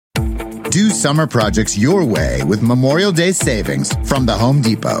Do summer projects your way with Memorial Day savings from the Home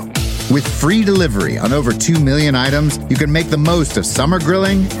Depot. With free delivery on over 2 million items, you can make the most of summer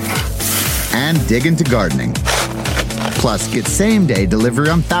grilling and dig into gardening. Plus, get same-day delivery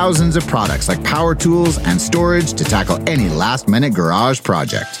on thousands of products like power tools and storage to tackle any last-minute garage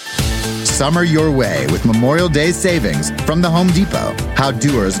project. Summer your way with Memorial Day savings from the Home Depot. How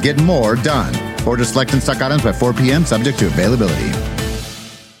doers get more done. Order select and stock items by 4 p.m. subject to availability.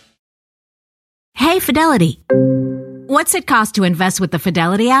 Hey, Fidelity. What's it cost to invest with the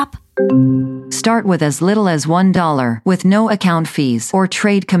Fidelity app? Start with as little as $1 with no account fees or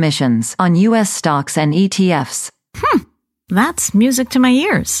trade commissions on U.S. stocks and ETFs. That's music to my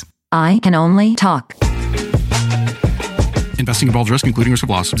ears. I can only talk. Investing involves risk, including risk of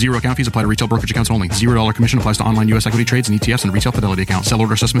loss. Zero account fees apply to retail brokerage accounts only. $0 commission applies to online U.S. equity trades and ETFs and retail Fidelity accounts. Sell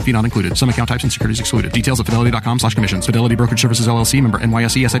order assessment fee not included. Some account types and securities excluded. Details at fidelity.com/commissions. Fidelity Brokerage Services, LLC, member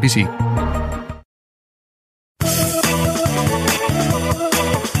NYSE SIPC.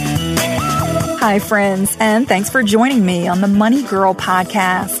 Hi, friends, and thanks for joining me on the Money Girl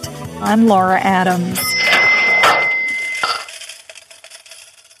podcast. I'm Laura Adams.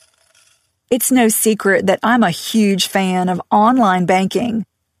 It's no secret that I'm a huge fan of online banking.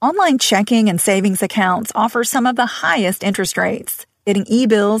 Online checking and savings accounts offer some of the highest interest rates. Getting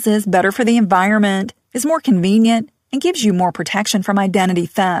e-bills is better for the environment, is more convenient, and gives you more protection from identity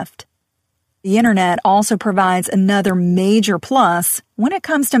theft. The internet also provides another major plus when it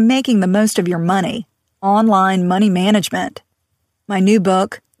comes to making the most of your money: online money management. My new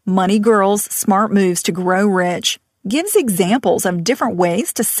book, Money Girls: Smart Moves to Grow Rich, gives examples of different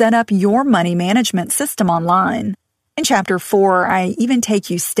ways to set up your money management system online. In Chapter 4, I even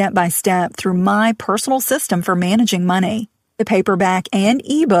take you step by step through my personal system for managing money. The paperback and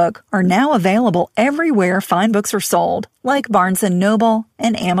ebook are now available everywhere fine books are sold, like Barnes & Noble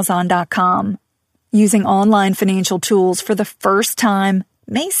and Amazon.com. Using online financial tools for the first time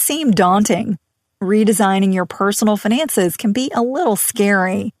may seem daunting. Redesigning your personal finances can be a little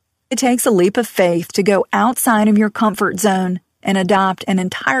scary. It takes a leap of faith to go outside of your comfort zone and adopt an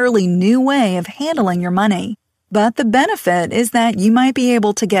entirely new way of handling your money. But the benefit is that you might be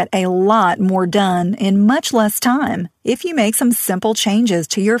able to get a lot more done in much less time if you make some simple changes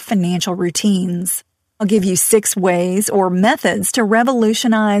to your financial routines. I'll give you 6 ways or methods to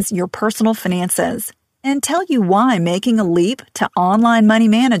revolutionize your personal finances and tell you why making a leap to online money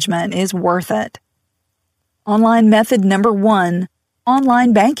management is worth it. Online method number 1.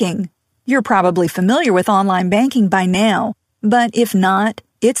 Online banking. You're probably familiar with online banking by now, but if not,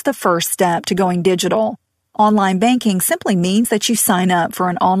 it's the first step to going digital. Online banking simply means that you sign up for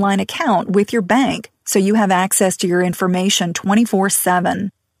an online account with your bank so you have access to your information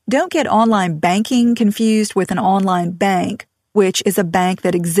 24/7. Don't get online banking confused with an online bank, which is a bank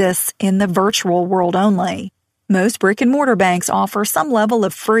that exists in the virtual world only. Most brick-and-mortar banks offer some level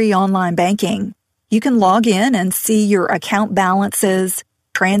of free online banking. You can log in and see your account balances,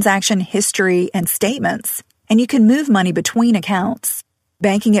 transaction history, and statements, and you can move money between accounts.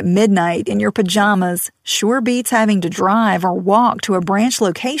 Banking at midnight in your pajamas sure beats having to drive or walk to a branch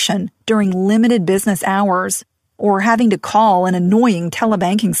location during limited business hours, or having to call an annoying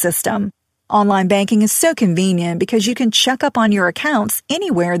telebanking system. Online banking is so convenient because you can check up on your accounts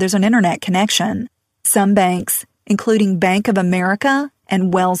anywhere there's an internet connection. Some banks, including Bank of America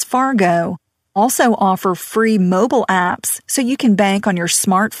and Wells Fargo, also offer free mobile apps so you can bank on your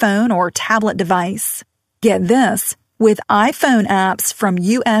smartphone or tablet device. Get this, with iPhone apps from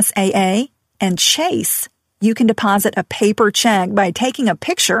USAA and Chase, you can deposit a paper check by taking a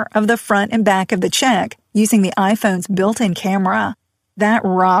picture of the front and back of the check using the iPhone's built-in camera. That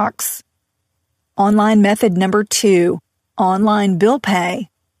rocks. Online method number 2, online bill pay.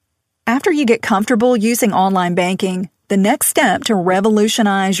 After you get comfortable using online banking, the next step to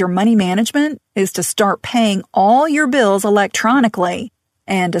revolutionize your money management is to start paying all your bills electronically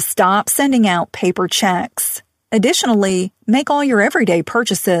and to stop sending out paper checks. Additionally, make all your everyday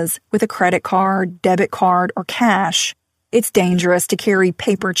purchases with a credit card, debit card, or cash. It's dangerous to carry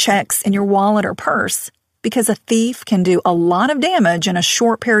paper checks in your wallet or purse because a thief can do a lot of damage in a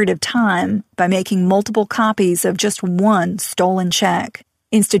short period of time by making multiple copies of just one stolen check.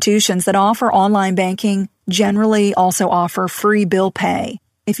 Institutions that offer online banking generally also offer free bill pay.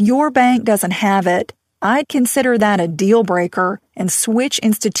 If your bank doesn't have it, I'd consider that a deal breaker and switch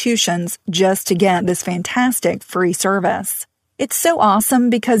institutions just to get this fantastic free service. It's so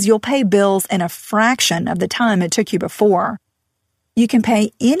awesome because you'll pay bills in a fraction of the time it took you before. You can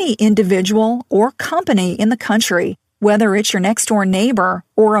pay any individual or company in the country, whether it's your next-door neighbor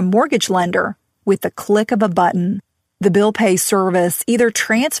or a mortgage lender, with the click of a button. The bill pay service either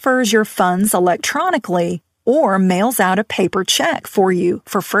transfers your funds electronically or mails out a paper check for you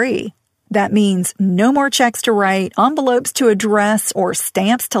for free. That means no more checks to write, envelopes to address, or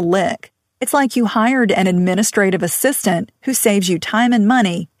stamps to lick. It's like you hired an administrative assistant who saves you time and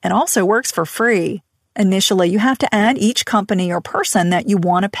money and also works for free. Initially, you have to add each company or person that you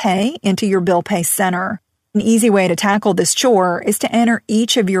want to pay into your bill pay center. An easy way to tackle this chore is to enter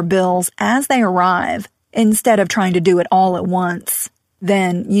each of your bills as they arrive, instead of trying to do it all at once.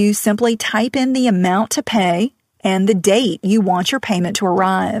 Then you simply type in the amount to pay and the date you want your payment to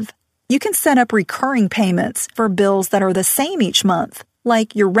arrive. You can set up recurring payments for bills that are the same each month,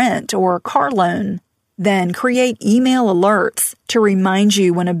 like your rent or car loan. Then create email alerts to remind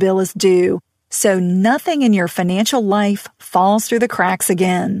you when a bill is due, so nothing in your financial life falls through the cracks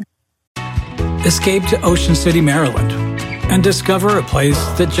again. Escape to Ocean City, Maryland, and discover a place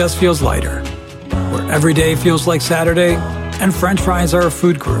that just feels lighter, where every day feels like Saturday and French fries are a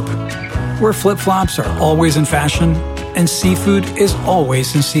food group, where flip-flops are always in fashion and seafood is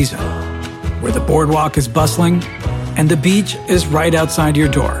always in season, where the boardwalk is bustling and the beach is right outside your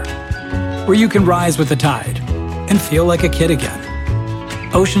door, where you can rise with the tide and feel like a kid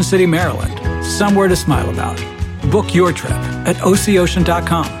again. Ocean City, Maryland, somewhere to smile about. Book your trip at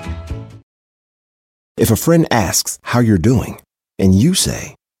OCOcean.com. If a friend asks how you're doing, and you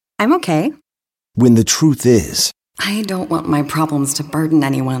say, I'm okay. When the truth is, I don't want my problems to burden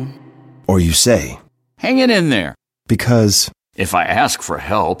anyone. Or you say, hanging in there. Because if I ask for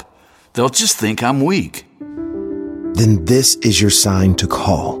help, they'll just think I'm weak. Then this is your sign to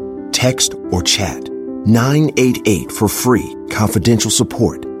call, text, or chat 988 for free, confidential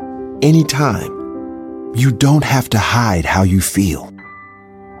support. Anytime. You don't have to hide how you feel.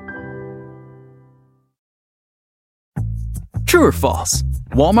 True or false?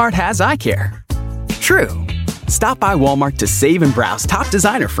 Walmart has eye care. True. Stop by Walmart to save and browse top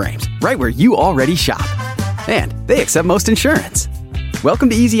designer frames right where you already shop. And they accept most insurance. Welcome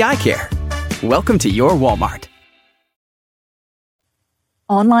to Easy Eye Care. Welcome to your Walmart.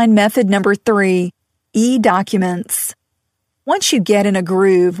 Online method number 3, e-documents. Once you get in a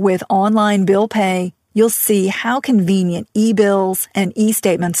groove with online bill pay, you'll see how convenient e-bills and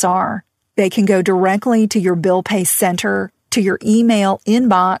e-statements are. They can go directly to your bill pay center, to your email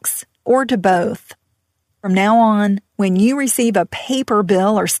inbox, or to both. From now on, when you receive a paper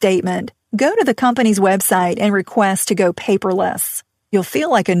bill or statement, go to the company's website and request to go paperless. You'll feel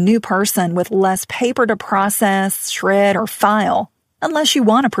like a new person with less paper to process, shred, or file, unless you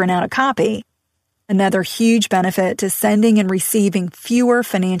want to print out a copy. Another huge benefit to sending and receiving fewer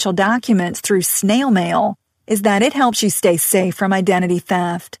financial documents through snail mail is that it helps you stay safe from identity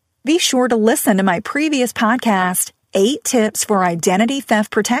theft. Be sure to listen to my previous podcast, 8 Tips for Identity Theft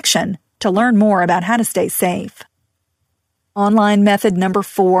Protection, to learn more about how to stay safe. Online method number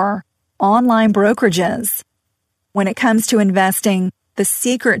 4, online brokerages. When it comes to investing, the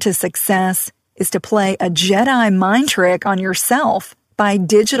secret to success is to play a Jedi mind trick on yourself by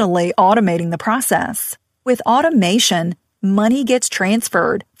digitally automating the process. With automation, money gets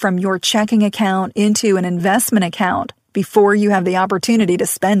transferred from your checking account into an investment account before you have the opportunity to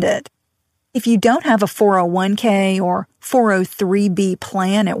spend it. If you don't have a 401k or 403b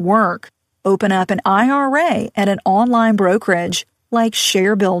plan at work, open up an IRA at an online brokerage like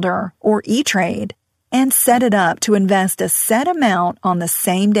ShareBuilder or E-Trade and set it up to invest a set amount on the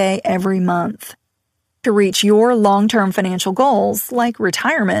same day every month. To reach your long-term financial goals like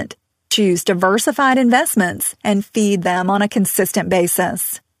retirement, choose diversified investments and feed them on a consistent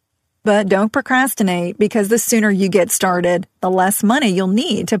basis. But don't procrastinate, because the sooner you get started, the less money you'll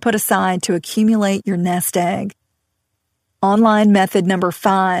need to put aside to accumulate your nest egg. Online method number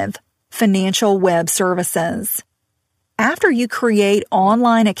 5, financial web services. After you create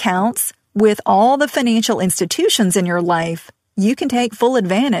online accounts with all the financial institutions in your life, you can take full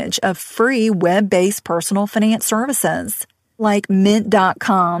advantage of free web-based personal finance services like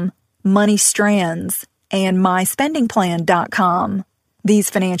Mint.com, MoneyStrands, and MySpendingPlan.com.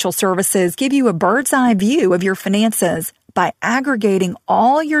 These financial services give you a bird's-eye view of your finances by aggregating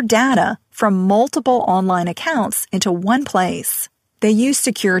all your data from multiple online accounts into one place. They use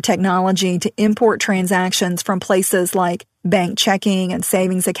secure technology to import transactions from places like bank checking and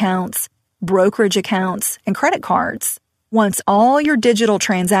savings accounts, brokerage accounts, and credit cards. Once all your digital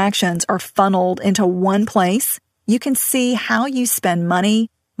transactions are funneled into one place, you can see how you spend money,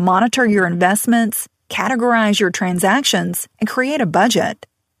 monitor your investments, categorize your transactions, and create a budget.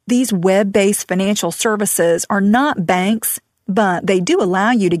 These web-based financial services are not banks, but they do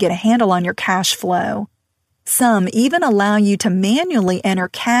allow you to get a handle on your cash flow. Some even allow you to manually enter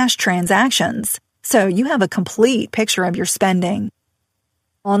cash transactions, so you have a complete picture of your spending.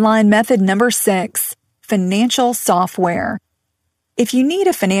 Online method number 6, financial software. If you need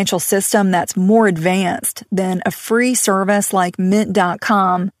a financial system that's more advanced than a free service like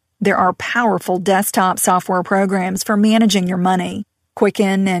Mint.com, there are powerful desktop software programs for managing your money.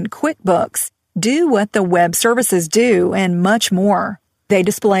 Quicken and QuickBooks do what the web services do and much more. They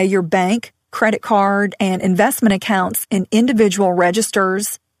display your bank, credit card, and investment accounts in individual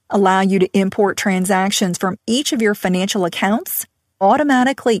registers, allow you to import transactions from each of your financial accounts,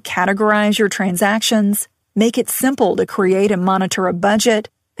 automatically categorize your transactions, make it simple to create and monitor a budget,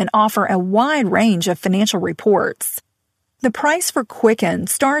 and offer a wide range of financial reports. The price for Quicken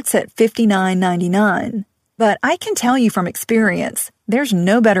starts at $59.99, but I can tell you from experience, there's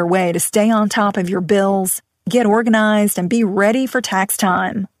no better way to stay on top of your bills, get organized, and be ready for tax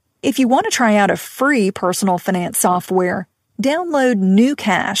time. If you want to try out a free personal finance software, download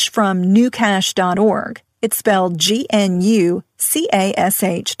NewCash from newcash.org. It's spelled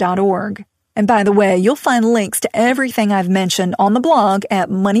GNUCASH.org. And by the way, you'll find links to everything I've mentioned on the blog at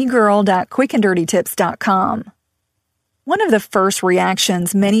moneygirl.quickanddirtytips.com. One of the first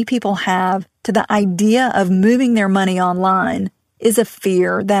reactions many people have to the idea of moving their money online is a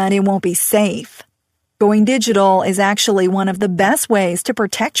fear that it won't be safe. Going digital is actually one of the best ways to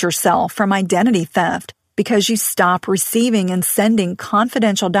protect yourself from identity theft because you stop receiving and sending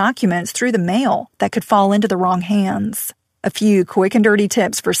confidential documents through the mail that could fall into the wrong hands. A few quick and dirty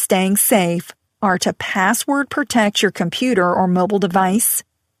tips for staying safe are to password protect your computer or mobile device,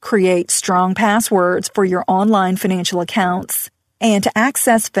 create strong passwords for your online financial accounts, and to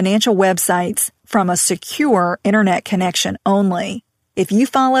access financial websites from a secure internet connection only. If you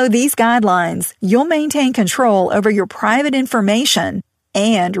follow these guidelines, you'll maintain control over your private information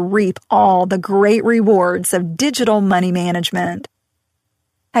and reap all the great rewards of digital money management.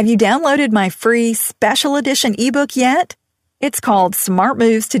 Have you downloaded my free special edition ebook yet? It's called Smart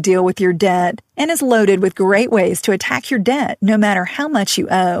Moves to Deal with Your Debt and is loaded with great ways to attack your debt no matter how much you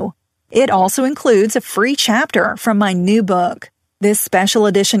owe. It also includes a free chapter from my new book. This special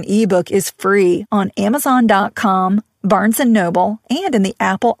edition ebook is free on Amazon.com, Barnes & Noble, and in the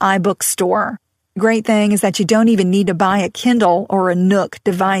Apple iBook store. The great thing is that you don't even need to buy a Kindle or a Nook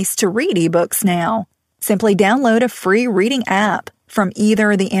device to read ebooks now. Simply download a free reading app from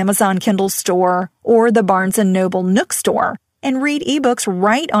either the Amazon Kindle store or the Barnes & Noble Nook store and read ebooks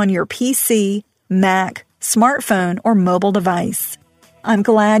right on your PC, Mac, smartphone, or mobile device. I'm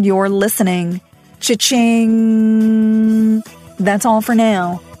glad you're listening. Cha-ching! That's all for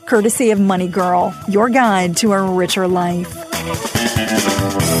now. Courtesy of Money Girl, your guide to a richer life.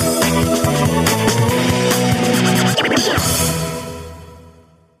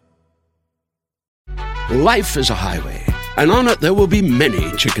 Life is a highway, and on it there will be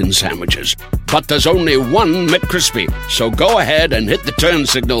many chicken sandwiches. But there's only one McCrispy, so go ahead and hit the turn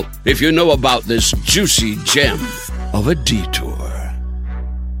signal if you know about this juicy gem of a detour.